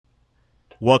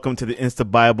Welcome to the Insta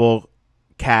Bible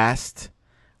cast,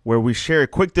 where we share a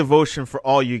quick devotion for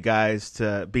all you guys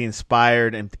to be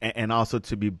inspired and also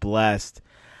to be blessed.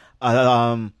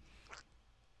 The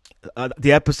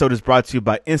episode is brought to you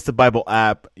by Insta Bible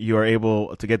app. You are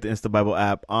able to get the Insta Bible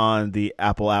app on the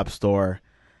Apple App Store.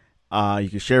 You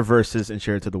can share verses and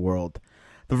share it to the world.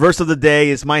 The verse of the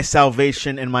day is, "My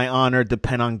salvation and my honor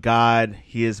depend on God.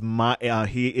 He is my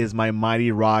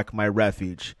mighty rock, my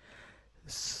refuge."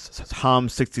 Psalm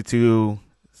 62,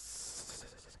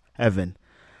 Evan.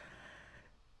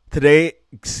 Today's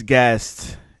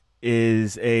guest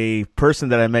is a person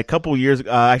that I met a couple years,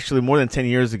 actually more than 10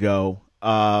 years ago,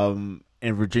 in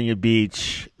Virginia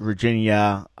Beach,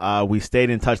 Virginia. We stayed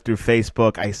in touch through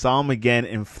Facebook. I saw him again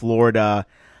in Florida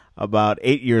about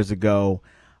 8 years ago.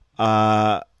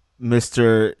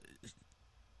 Mr.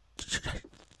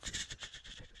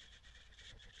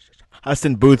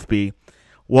 Justin Boothby,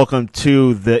 welcome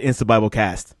to the Insta Bible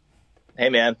cast. Hey,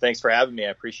 man. Thanks for having me.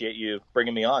 I appreciate you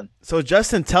bringing me on. So,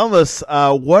 Justin, tell us,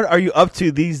 what are you up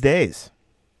to these days?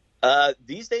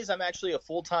 These days, I'm actually a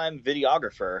full-time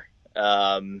videographer.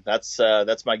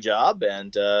 That's my job,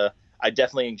 and I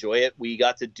definitely enjoy it. We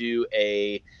got to do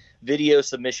a video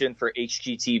submission for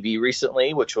HGTV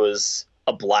recently, which was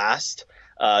a blast.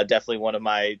 Definitely one of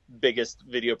my biggest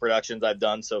video productions I've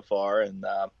done so far, and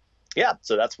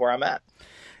so that's where I'm at.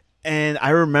 And I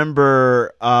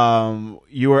remember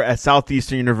you were at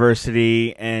Southeastern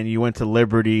University, and you went to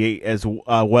Liberty as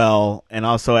well, and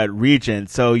also at Regent.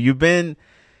 So you've been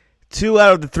 2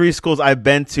 out of the 3 schools I've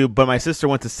been to, but my sister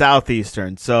went to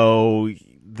Southeastern. So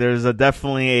there's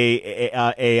definitely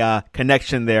a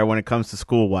connection there when it comes to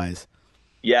school-wise.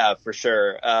 Yeah, for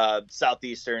sure.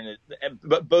 Southeastern,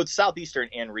 but both Southeastern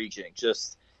and Regent,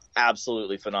 just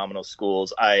absolutely phenomenal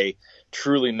schools. I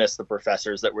truly miss the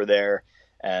professors that were there.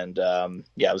 And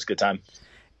it was a good time.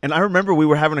 And I remember we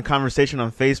were having a conversation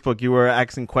on Facebook. You were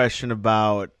asking a question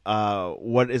about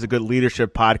what is a good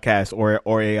leadership podcast or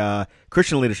a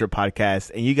Christian leadership podcast,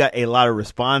 and you got a lot of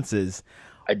responses.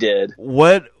 I did.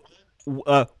 What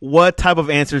type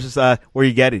of answers were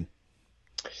you getting?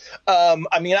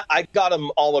 I got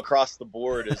them all across the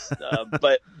board,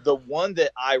 but the one that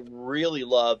I really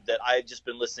love that I've just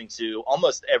been listening to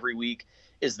almost every week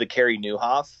is the Carey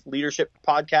Nieuwhof leadership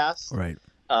podcast. Right.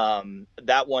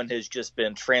 That one has just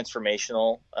been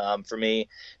transformational for me.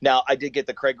 Now, I did get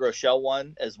the Craig Groeschel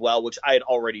one as well, which I had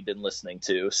already been listening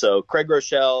to. So Craig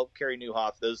Groeschel, Carey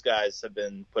Nieuwhof, those guys have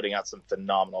been putting out some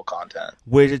phenomenal content.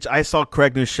 Which I saw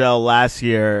Craig Groeschel last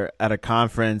year at a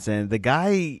conference, and the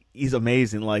guy, he's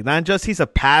amazing. Like, not just he's a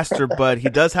pastor, but he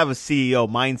does have a CEO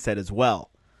mindset as well.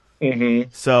 Mm-hmm.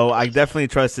 So I definitely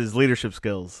trust his leadership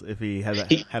skills if he had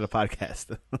a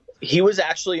podcast. He was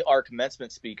actually our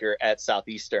commencement speaker at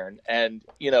Southeastern. And,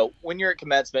 when you're at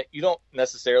commencement, you don't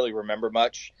necessarily remember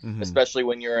much, especially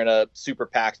when you're in a super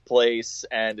packed place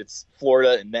and it's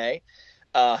Florida in May.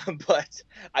 But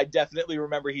I definitely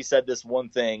remember he said this one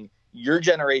thing: your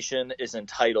generation is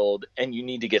entitled and you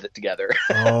need to get it together.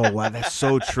 Oh, wow. That's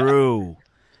so true.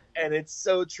 And it's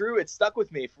so true. It stuck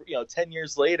with me for 10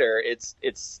 years later. It's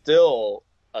still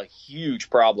a huge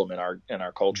problem in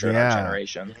our culture, in our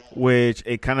generation. Which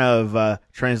it kind of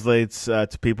translates to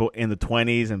people in the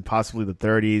 20s and possibly the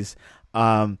 30s.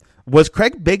 Was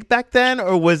Craig big back then,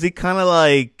 or was he kind of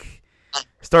like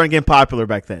starting getting popular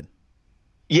back then?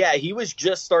 Yeah, he was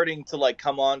just starting to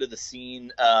come onto the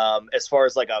scene as far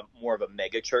as a more of a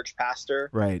mega church pastor.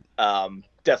 Right.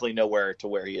 Definitely nowhere to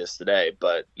where he is today,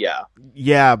 but yeah.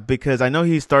 Yeah, because I know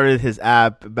he started his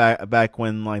app back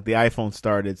when the iPhone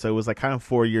started, so it was kind of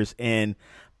 4 years in,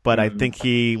 but I think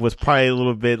he was probably a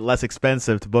little bit less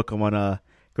expensive to book him on a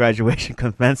graduation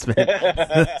commencement.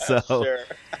 So, sure.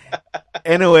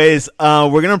 Anyways,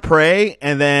 we're gonna pray,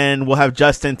 and then we'll have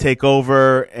Justin take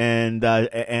over and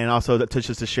also touch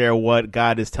us to share what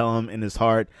God is telling him in his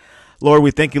heart. Lord,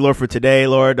 we thank you, Lord, for today,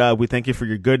 Lord. We thank you for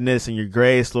your goodness and your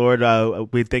grace, Lord.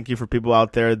 We thank you for people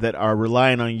out there that are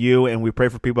relying on you, and we pray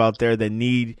for people out there that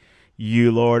need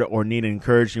you, Lord, or need an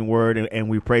encouraging word. And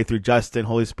we pray through Justin,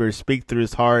 Holy Spirit, speak through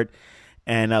his heart,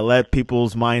 and let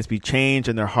people's minds be changed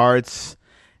and their hearts,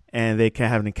 and they can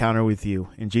have an encounter with you.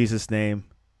 In Jesus' name,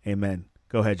 amen.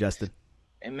 Go ahead, Justin.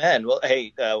 Amen. Well,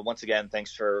 hey, once again,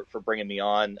 thanks for bringing me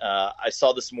on. I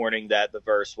saw this morning that the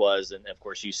verse was, and of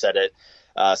course you said it,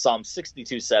 Psalm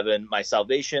 62:7, "My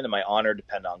salvation and my honor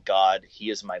depend on God. He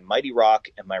is my mighty rock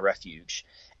and my refuge."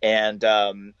 And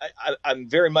I'm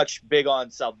very much big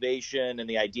on salvation and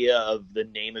the idea of the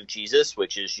name of Jesus,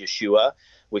 which is Yeshua,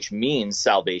 which means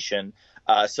salvation.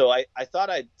 So I thought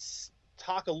I'd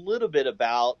talk a little bit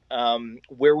about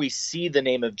where we see the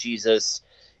name of Jesus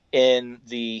in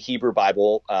the Hebrew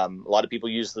Bible. A lot of people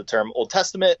use the term Old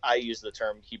Testament. I use the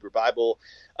term Hebrew Bible.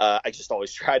 I just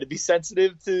always try to be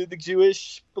sensitive to the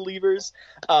Jewish believers.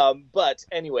 But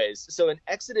anyways, so in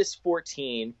Exodus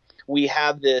 14, we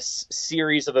have this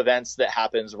series of events that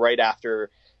happens right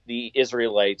after the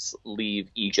Israelites leave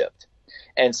Egypt.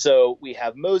 And so we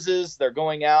have Moses, they're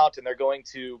going out and they're going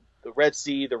to the Red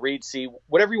Sea, the Reed Sea,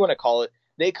 whatever you want to call it.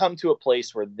 They come to a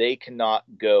place where they cannot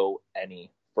go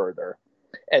any further.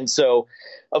 And so,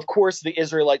 of course, the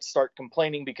Israelites start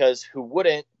complaining, because who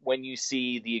wouldn't when you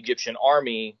see the Egyptian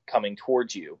army coming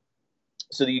towards you?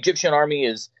 So the Egyptian army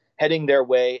is heading their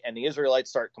way, and the Israelites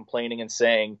start complaining and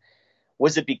saying,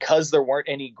 was it because there weren't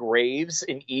any graves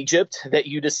in Egypt that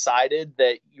you decided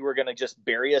that you were going to just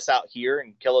bury us out here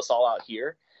and kill us all out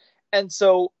here? And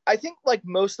so I think, like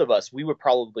most of us, we would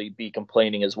probably be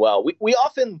complaining as well. We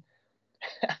often,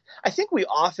 I think we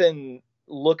often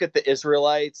look at the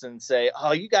Israelites and say,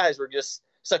 oh, you guys were just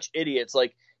such idiots.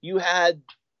 Like, you had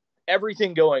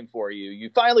everything going for you. You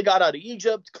finally got out of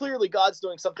Egypt. Clearly God's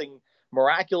doing something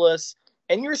miraculous,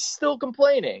 and you're still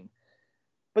complaining.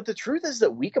 But the truth is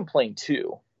that we complain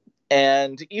too.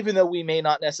 And even though we may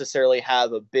not necessarily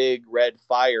have a big red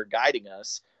fire guiding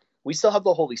us, we still have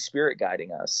the Holy Spirit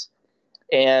guiding us.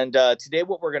 And today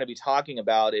what we're going to be talking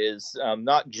about is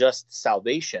not just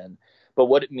salvation, but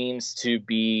what it means to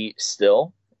be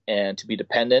still and to be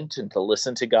dependent and to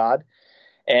listen to God.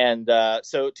 And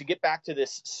so to get back to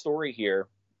this story here,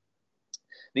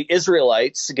 the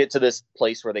Israelites get to this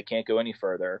place where they can't go any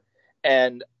further.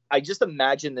 And I just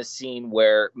imagine this scene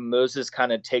where Moses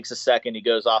kind of takes a second, he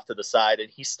goes off to the side, and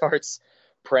he starts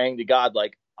praying to God,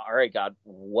 like, all right, God,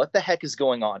 what the heck is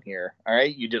going on here? All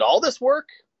right, you did all this work.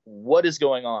 What is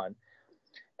going on?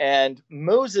 And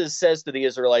Moses says to the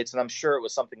Israelites, and I'm sure it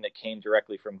was something that came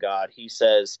directly from God, he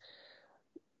says,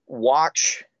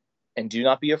 watch and do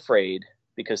not be afraid,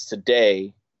 because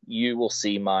today you will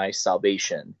see my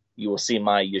salvation. You will see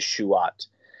my Yeshuat.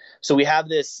 So we have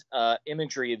this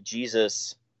imagery of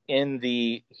Jesus in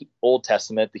the Old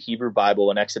Testament, the Hebrew Bible,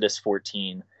 in Exodus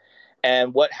 14.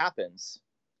 And what happens?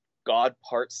 God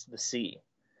parts the sea.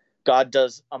 God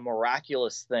does a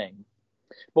miraculous thing.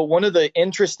 But one of the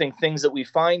interesting things that we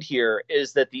find here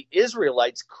is that the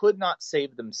Israelites could not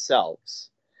save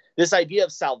themselves. This idea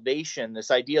of salvation,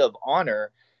 this idea of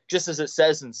honor, just as it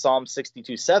says in Psalm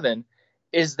 62:7,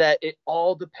 is that it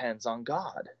all depends on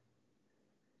God.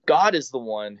 God is the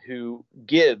one who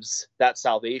gives that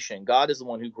salvation. God is the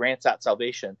one who grants that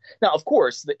salvation. Now, of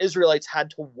course, the Israelites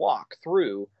had to walk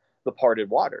through the parted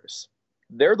waters.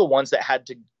 They're the ones that had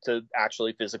to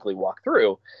actually physically walk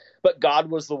through. But God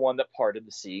was the one that parted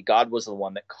the sea. God was the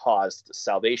one that caused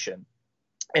salvation.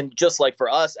 And just like for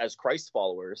us as Christ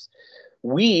followers,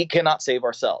 we cannot save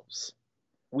ourselves.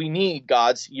 We need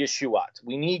God's Yeshuat.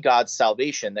 We need God's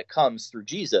salvation that comes through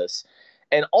Jesus.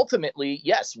 And ultimately,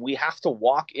 yes, we have to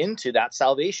walk into that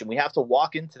salvation. We have to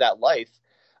walk into that life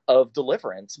of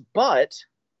deliverance. But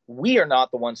we are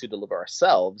not the ones who deliver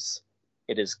ourselves.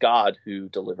 It is God who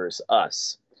delivers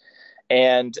us.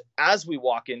 And as we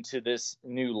walk into this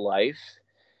new life,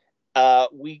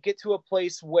 we get to a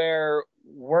place where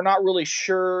we're not really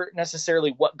sure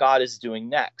necessarily what God is doing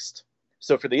next.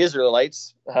 So for the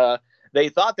Israelites, they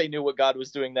thought they knew what God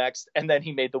was doing next, and then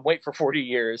he made them wait for 40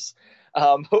 years.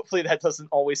 Hopefully that doesn't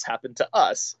always happen to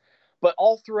us. But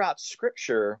all throughout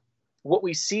Scripture, what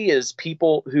we see is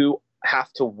people who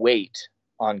have to wait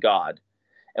on God.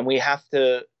 And we have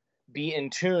to be in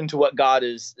tune to what God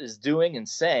is doing and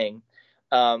saying.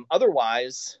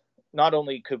 Otherwise, not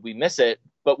only could we miss it,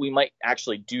 but we might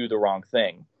actually do the wrong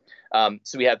thing.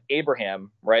 So we have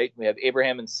Abraham, right? We have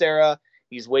Abraham and Sarah.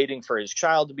 He's waiting for his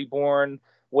child to be born.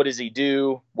 What does he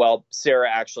do? Well, Sarah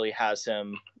actually has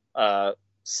him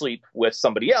sleep with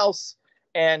somebody else.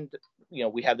 And,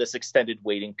 we have this extended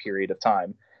waiting period of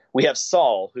time. We have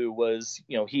Saul, who was,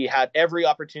 he had every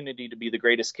opportunity to be the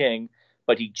greatest king,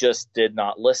 but he just did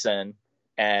not listen,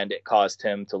 and it caused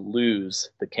him to lose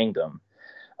the kingdom.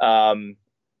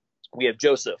 We have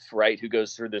Joseph, right, who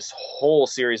goes through this whole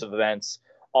series of events,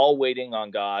 all waiting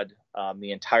on God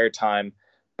the entire time.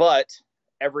 But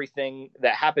everything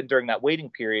that happened during that waiting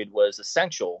period was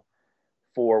essential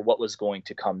for what was going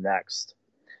to come next.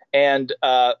 And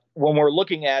when we're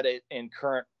looking at it in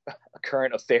current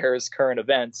affairs, current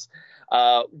events,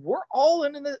 we're all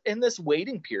in this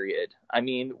waiting period. I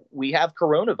mean, we have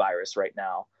coronavirus right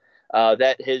now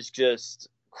that has just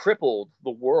crippled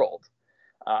the world.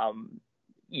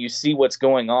 You see what's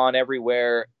going on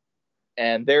everywhere,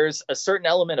 and there's a certain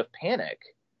element of panic.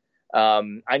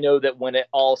 I know that when it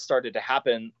all started to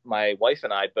happen, my wife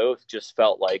and I both just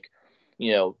felt like,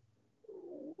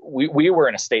 we were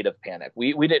in a state of panic.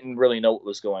 We didn't really know what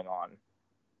was going on.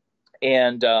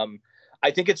 And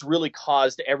I think it's really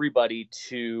caused everybody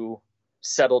to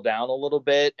settle down a little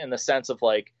bit, in the sense of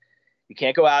like, you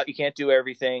can't go out, you can't do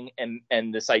everything.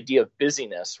 And this idea of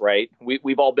busyness, right?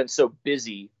 We've all been so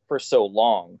busy for so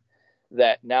long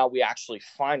that now we actually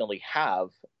finally have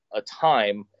a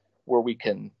time where we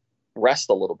can rest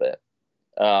a little bit.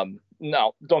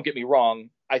 Now, don't get me wrong.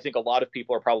 I think a lot of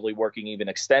people are probably working even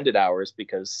extended hours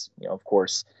because, of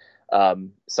course,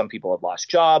 some people have lost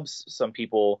jobs. Some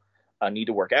people need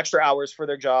to work extra hours for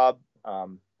their job.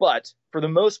 But for the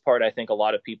most part, I think a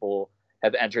lot of people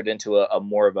have entered into a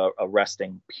more of a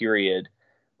resting period,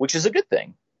 which is a good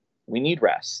thing. We need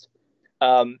rest.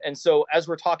 And so as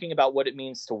we're talking about what it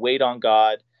means to wait on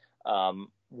God,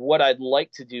 what I'd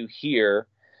like to do here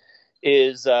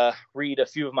is read a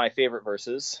few of my favorite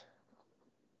verses.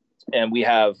 And we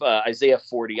have Isaiah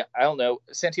 40. I don't know,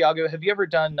 Santiago, have you ever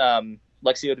done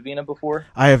Lectio Divina before?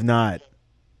 I have not.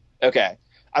 Okay.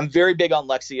 I'm very big on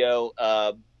Lectio.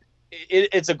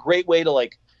 It's a great way to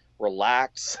like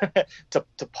relax,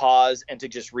 to pause, and to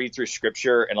just read through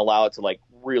scripture and allow it to like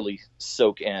really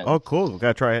soak in. Oh, cool. We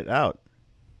gotta try it out.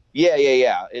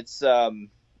 Yeah. It's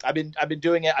I've been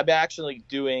doing it. I've been actually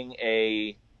doing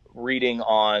a reading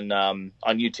on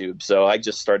YouTube. So I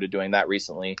just started doing that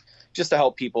recently, just to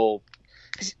help people.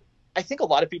 I think a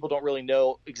lot of people don't really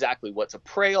know exactly what to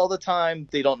pray all the time.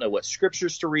 They don't know what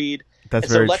scriptures to read. That's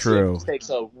very Lectio true. just takes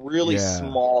a really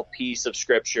small piece of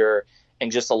scripture and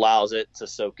just allows it to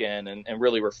soak in and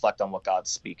really reflect on what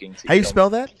God's speaking to you. How you spell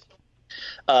that?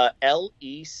 Lectio,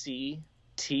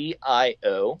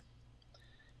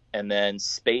 and then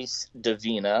space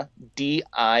Divina,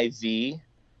 Divina.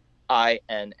 I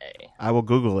will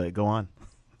Google it. Go on.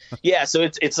 Yeah, so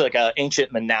it's like an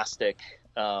ancient monastic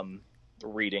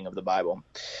reading of the Bible.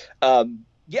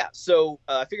 So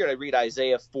I figured I'd read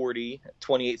Isaiah 40,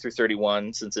 28 through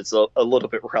 31, since it's a little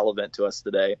bit relevant to us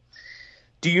today.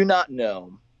 Do you not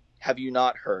know? Have you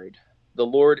not heard? The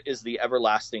Lord is the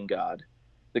everlasting God,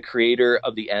 the creator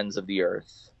of the ends of the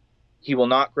earth. He will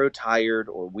not grow tired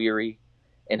or weary,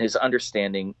 and his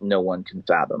understanding no one can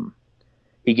fathom.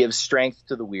 He gives strength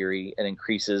to the weary and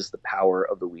increases the power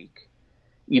of the weak.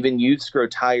 Even youths grow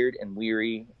tired and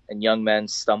weary, and young men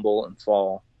stumble and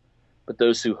fall. But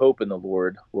those who hope in the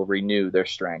Lord will renew their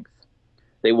strength.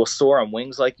 They will soar on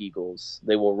wings like eagles.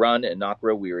 They will run and not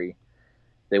grow weary.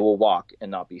 They will walk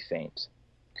and not be faint.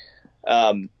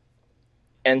 And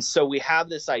so we have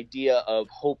this idea of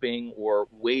hoping or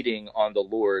waiting on the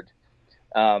Lord.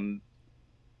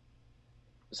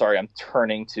 Sorry, I'm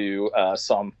turning to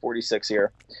Psalm 46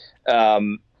 here.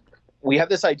 We have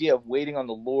this idea of waiting on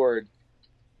the Lord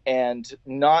and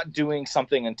not doing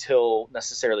something until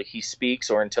necessarily he speaks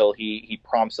or until he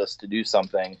prompts us to do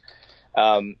something.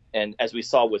 And as we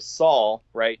saw with Saul,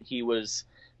 right, he was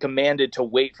commanded to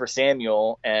wait for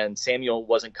Samuel, and Samuel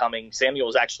wasn't coming. Samuel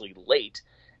was actually late.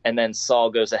 And then Saul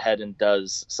goes ahead and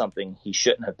does something he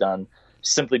shouldn't have done,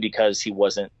 simply because he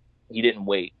didn't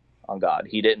wait on God.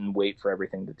 He didn't wait for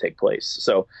everything to take place.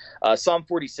 So Psalm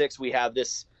 46, we have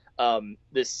this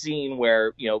scene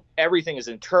where, everything is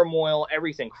in turmoil,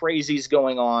 everything crazy is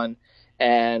going on.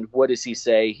 And what does he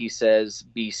say? He says,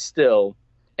 "Be still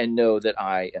and know that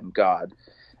I am God."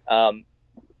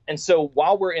 And so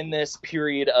while we're in this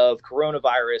period of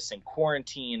coronavirus and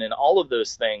quarantine and all of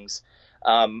those things,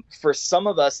 for some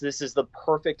of us, this is the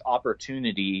perfect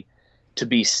opportunity to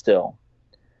be still.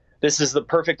 This is the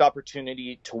perfect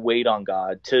opportunity to wait on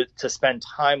God, to spend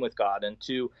time with God, and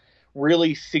to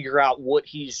really figure out what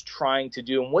he's trying to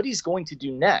do and what he's going to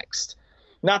do next.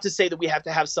 Not to say that we have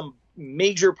to have some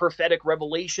major prophetic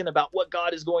revelation about what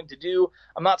God is going to do.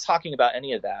 I'm not talking about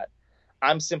any of that.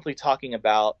 I'm simply talking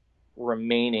about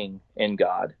remaining in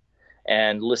God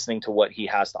and listening to what he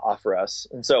has to offer us.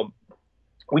 And so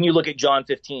when you look at John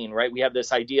 15, right, we have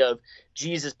this idea of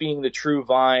Jesus being the true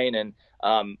vine, and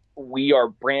we are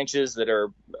branches that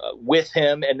are with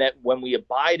him, and that when we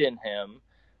abide in him,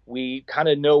 we kind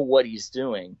of know what he's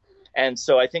doing. And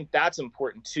so I think that's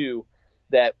important too,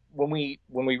 that when we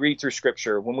read through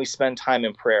scripture, when we spend time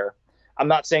in prayer, I'm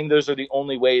not saying those are the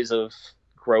only ways of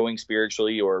growing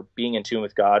spiritually or being in tune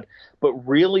with God, but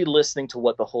really listening to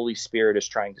what the Holy Spirit is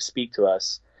trying to speak to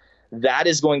us. That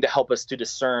is going to help us to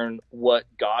discern what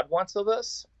God wants of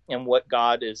us and what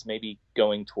God is maybe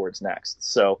going towards next.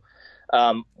 So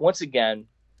once again,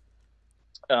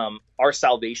 our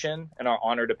salvation and our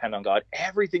honor depend on God.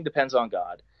 Everything depends on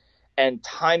God, and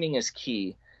timing is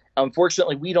key.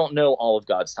 Unfortunately, we don't know all of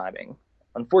God's timing.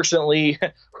 Unfortunately,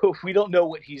 we don't know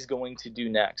what he's going to do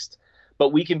next, but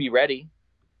we can be ready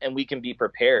and we can be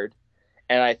prepared.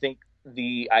 And I think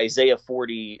the Isaiah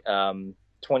 40,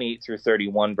 28 through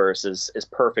 31 verse is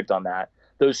perfect on that.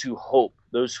 Those who hope,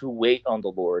 those who wait on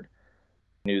the Lord,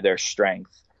 renew their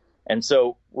strength. And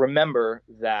so remember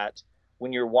that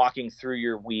when you're walking through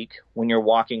your week, when you're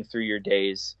walking through your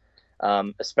days,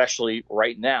 especially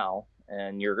right now,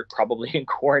 and you're probably in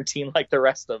quarantine like the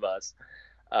rest of us,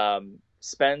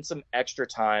 spend some extra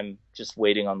time just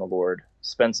waiting on the Lord.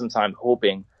 Spend some time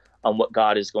hoping on what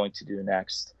God is going to do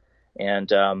next.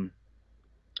 And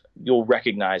you'll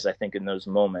recognize, I think, in those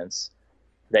moments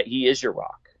that He is your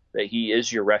rock, that He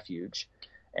is your refuge.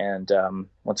 And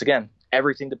once again,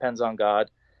 everything depends on God.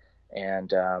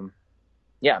 And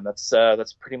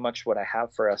that's pretty much what I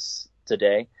have for us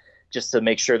today, just to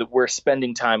make sure that we're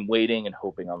spending time waiting and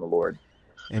hoping on the Lord.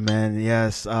 Amen.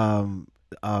 Yes.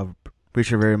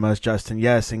 Appreciate very much, Justin.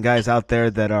 Yes, and guys out there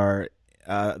that are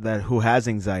that who has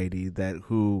anxiety, that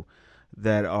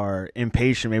are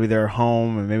impatient, maybe they're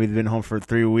home and maybe they've been home for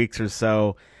 3 weeks or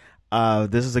so.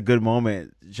 This is a good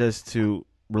moment just to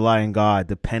rely on God,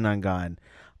 depend on God.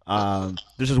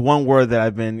 There's just one word that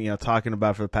I've been talking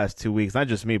about for the past 2 weeks, not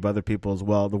just me, but other people as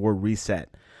well. The word reset.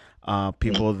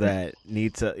 People that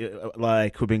need to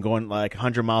who've been going like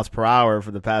 100 miles per hour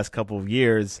for the past couple of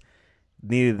years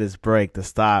needed this break to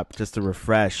stop, just to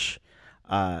refresh,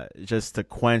 just to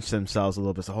quench themselves a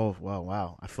little bit. So,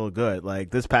 wow, I feel good.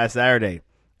 Like this past Saturday,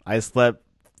 I slept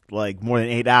like more than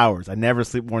 8 hours. I never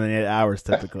sleep more than 8 hours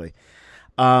typically.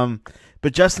 But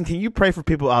Justin, can you pray for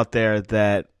people out there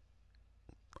that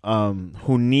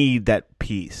who need that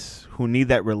peace, who need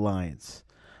that reliance,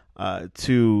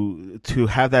 to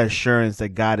have that assurance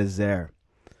that God is there?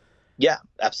 Yeah,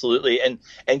 absolutely. And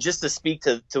just to speak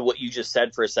to what you just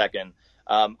said for a second,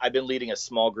 I've been leading a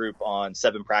small group on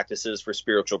 7 practices for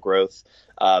spiritual growth.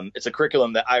 It's a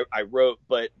curriculum that I wrote,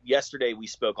 but yesterday we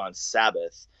spoke on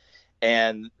Sabbath.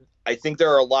 And I think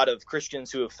there are a lot of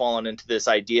Christians who have fallen into this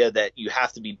idea that you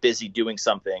have to be busy doing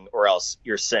something or else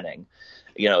you're sinning.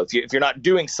 If you're not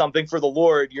doing something for the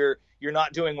Lord, you're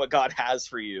not doing what God has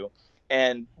for you.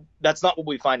 And that's not what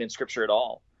we find in Scripture at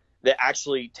all. That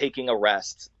actually taking a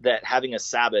rest, that having a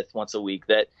Sabbath once a week,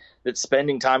 that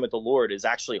spending time with the Lord is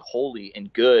actually holy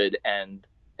and good, and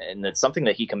it's something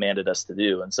that He commanded us to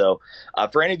do. And so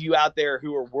for any of you out there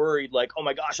who are worried, like, oh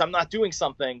my gosh, I'm not doing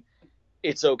something,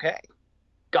 it's okay.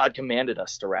 God commanded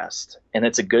us to rest, and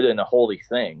it's a good and a holy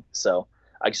thing. So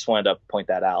I just wanted to point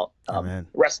that out.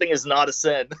 Resting is not a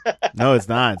sin. No, it's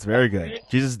not. It's very good.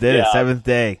 Jesus did it. 7th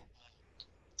day.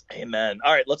 Amen.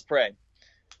 All right, let's pray.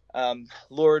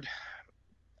 Lord,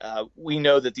 we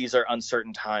know that these are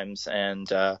uncertain times, and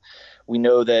we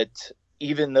know that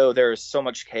even though there is so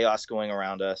much chaos going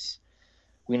around us,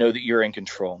 we know that you're in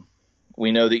control.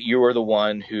 We know that you are the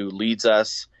one who leads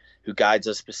us, who guides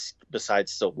us beside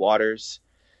still waters.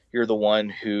 You're the one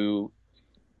who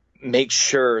makes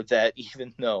sure that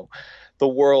even though the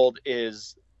world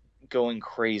is going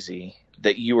crazy,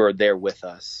 that you are there with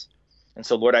us. And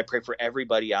so, Lord, I pray for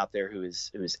everybody out there who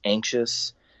is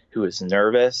anxious, who is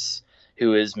nervous,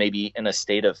 who is maybe in a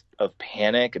state of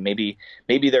panic, and maybe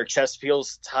their chest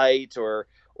feels tight, or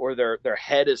their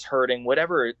head is hurting,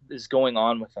 whatever is going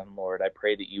on with them, Lord. I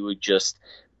pray that you would just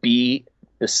be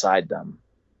beside them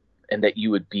and that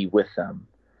you would be with them.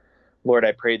 Lord,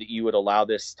 I pray that you would allow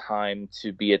this time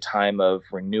to be a time of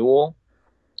renewal,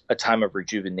 a time of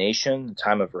rejuvenation, a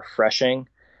time of refreshing,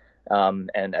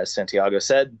 and as Santiago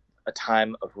said, a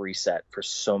time of reset for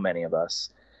so many of us.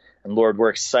 And Lord, we're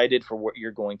excited for what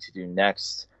you're going to do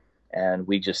next, and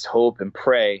we just hope and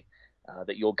pray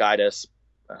that you'll guide us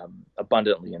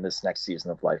abundantly in this next season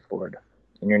of life, Lord.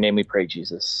 In your name we pray,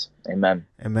 Jesus. Amen.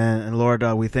 Amen. And Lord,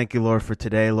 we thank you, Lord, for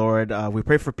today, Lord. We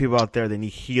pray for people out there that need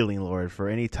healing, Lord, for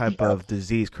any type of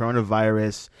disease,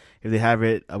 coronavirus. If they have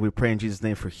it, we pray in Jesus'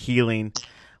 name for healing.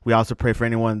 We also pray for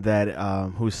anyone that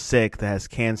who's sick, that has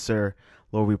cancer.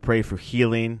 Lord, we pray for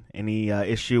healing. Any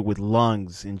issue with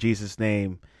lungs, in Jesus'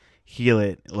 name, heal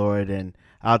it, Lord. And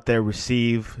out there,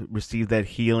 receive that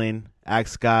healing.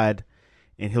 Ask God,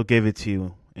 and He'll give it to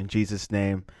you in Jesus'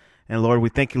 name. And Lord, we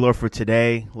thank you, Lord, for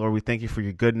today. Lord, we thank you for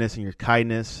your goodness and your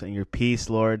kindness and your peace,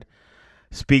 Lord.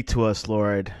 Speak to us,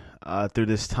 Lord, through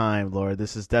this time, Lord.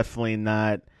 This is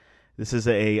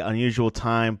a unusual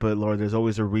time, but Lord, there's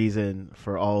always a reason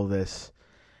for all of this.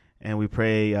 And we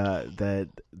pray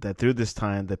that through this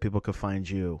time that people could find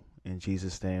you in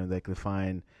Jesus' name, they could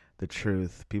find the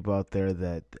truth. People out there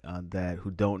that who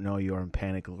don't know you are in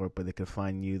panic, Lord, but they could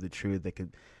find you, the truth. They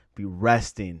could be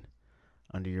resting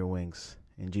under your wings.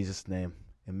 In Jesus' name,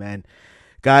 amen.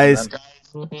 Guys,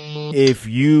 if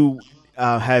you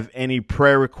have any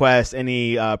prayer requests,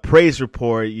 any praise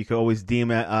report, you can always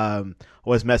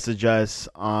always message us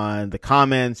on the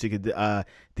comments. You could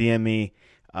DM me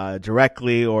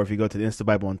directly, or if you go to the Insta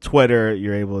Bible on Twitter,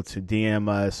 you're able to DM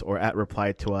us or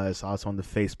reply to us. Also on the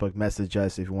Facebook, message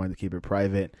us if you wanted to keep it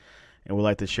private. And we'd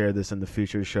like to share this in the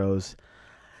future shows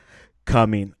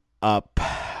coming up.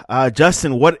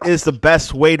 Justin, what is the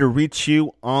best way to reach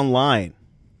you online?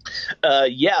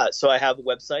 So I have a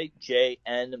website,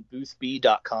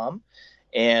 jnboothby.com.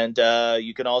 And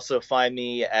you can also find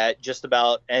me at just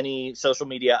about any social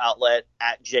media outlet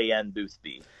at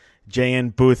jnboothby.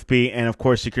 JN Boothby, and of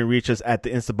course you can reach us at the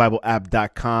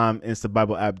instabibleapp.com,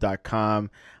 instabibleapp.com.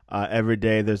 Every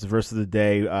day there's a verse of the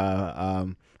day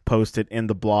posted in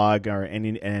the blog,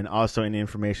 and also any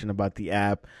information about the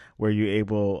app where you're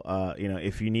able,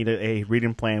 if you need a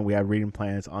reading plan, we have reading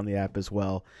plans on the app as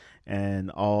well. And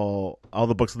all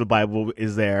the books of the Bible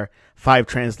is there. 5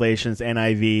 translations,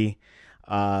 NIV,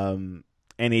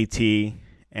 NAT,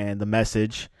 and the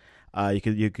Message. You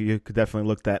could definitely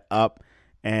look that up.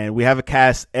 And we have a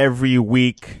cast every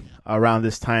week around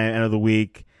this time, end of the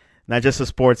week. Not just a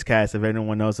sports cast, if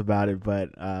anyone knows about it, but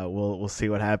we'll see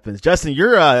what happens. Justin,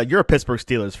 you're a Pittsburgh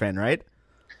Steelers fan, right?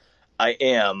 I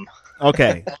am.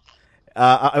 Okay.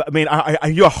 I mean, are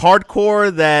you a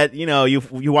hardcore that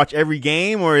you watch every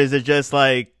game, or is it just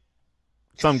like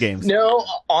some games? No,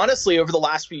 honestly, over the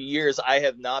last few years, I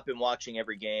have not been watching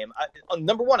every game.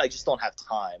 Number one, I just don't have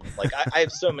time. Like I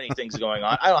have so many things going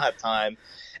on. I don't have time.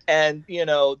 And,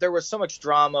 there was so much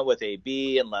drama with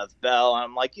AB and Lev Bell.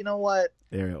 I'm like, you know what?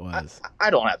 There it was. I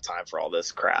don't have time for all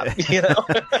this crap.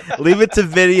 Leave it to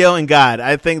video and God.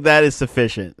 I think that is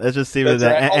sufficient. Let's just see with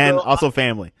that. Right. And also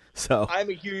family. So I'm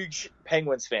a huge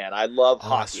Penguins fan. I love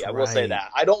hockey. I will say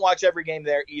that. I don't watch every game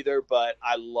there either, but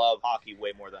I love hockey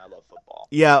way more than I love football.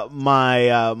 Yeah,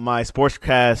 my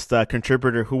sportscast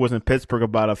contributor who was in Pittsburgh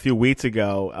about a few weeks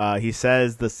ago, he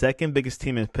says the second biggest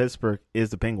team in Pittsburgh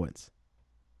is the Penguins.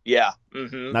 Yeah,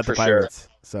 not the Pirates. Sure.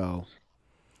 So,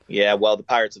 yeah, well, the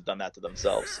Pirates have done that to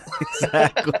themselves.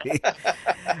 Exactly.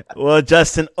 Well,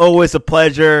 Justin, always a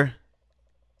pleasure.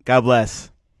 God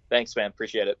bless. Thanks, man.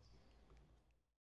 Appreciate it.